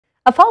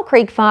A Fall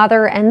Creek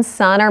father and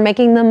son are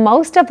making the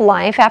most of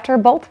life after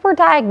both were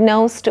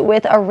diagnosed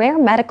with a rare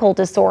medical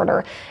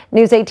disorder.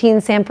 News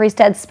 18's Sam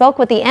Freestead spoke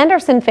with the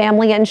Anderson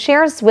family and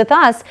shares with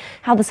us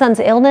how the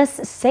son's illness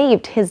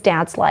saved his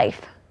dad's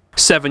life.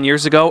 7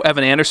 years ago,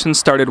 Evan Anderson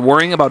started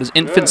worrying about his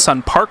infant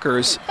son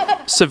Parker's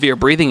severe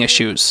breathing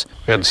issues.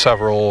 We had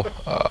several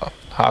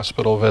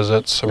hospital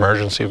visits,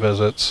 emergency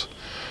visits.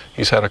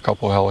 He's had a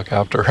couple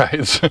helicopter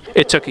rides.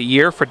 It took a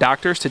year for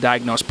doctors to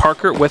diagnose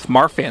Parker with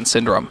Marfan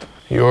syndrome.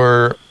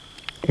 You're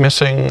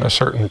missing a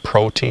certain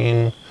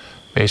protein,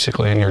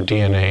 basically in your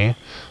DNA,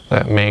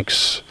 that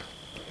makes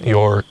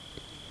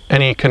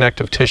any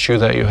connective tissue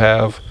that you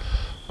have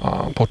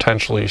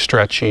potentially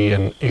stretchy,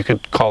 and you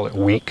could call it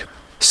weak.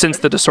 Since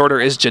the disorder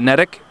is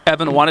genetic,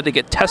 Evan wanted to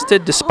get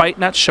tested despite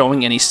not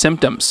showing any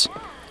symptoms.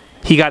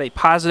 He got a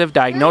positive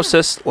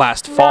diagnosis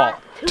last fall.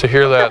 To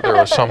hear that there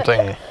was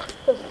something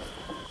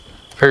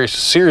very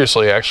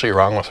seriously actually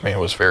wrong with me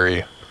was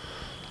very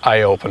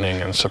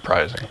eye-opening and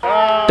surprising.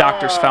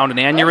 Doctors found an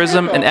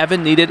aneurysm and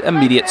Evan needed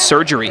immediate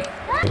surgery.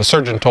 The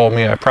surgeon told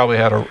me I probably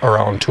had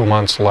around 2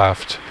 months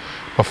left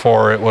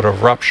before it would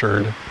have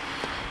ruptured.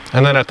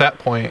 And then at that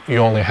point, you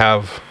only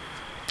have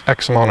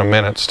X amount of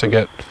minutes to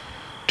get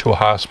to a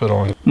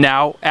hospital.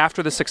 Now,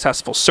 after the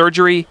successful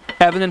surgery,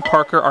 Evan and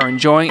Parker are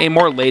enjoying a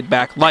more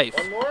laid-back life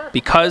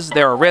because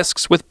there are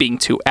risks with being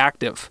too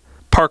active.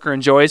 Parker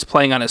enjoys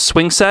playing on his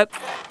swing set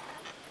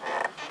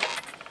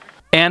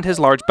and his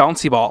large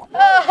bouncy ball.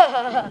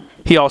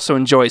 He also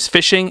enjoys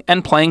fishing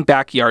and playing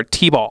backyard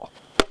t-ball.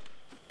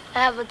 I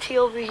have a tee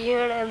over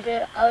here and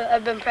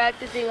I've been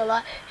practicing a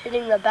lot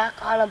hitting the back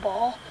on a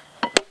ball.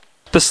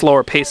 The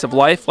slower pace of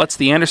life lets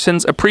the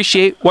Andersons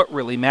appreciate what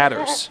really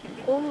matters.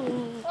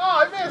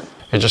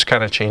 It just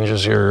kind of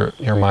changes your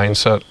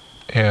mindset,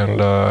 and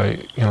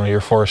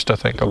you're forced to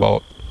think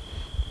about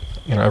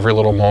every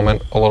little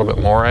moment a little bit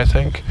more, I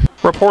think.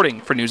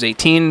 Reporting for News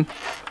 18,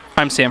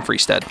 I'm Sam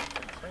Freestead.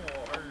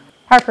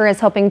 Parker is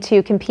hoping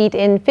to compete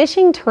in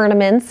fishing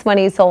tournaments when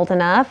he's old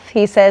enough.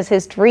 He says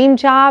his dream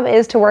job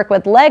is to work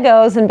with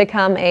Legos and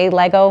become a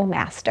Lego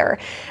master.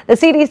 The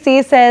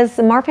CDC says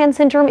Marfan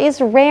syndrome is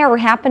rare,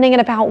 happening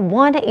in about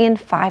 1 in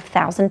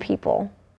 5,000 people.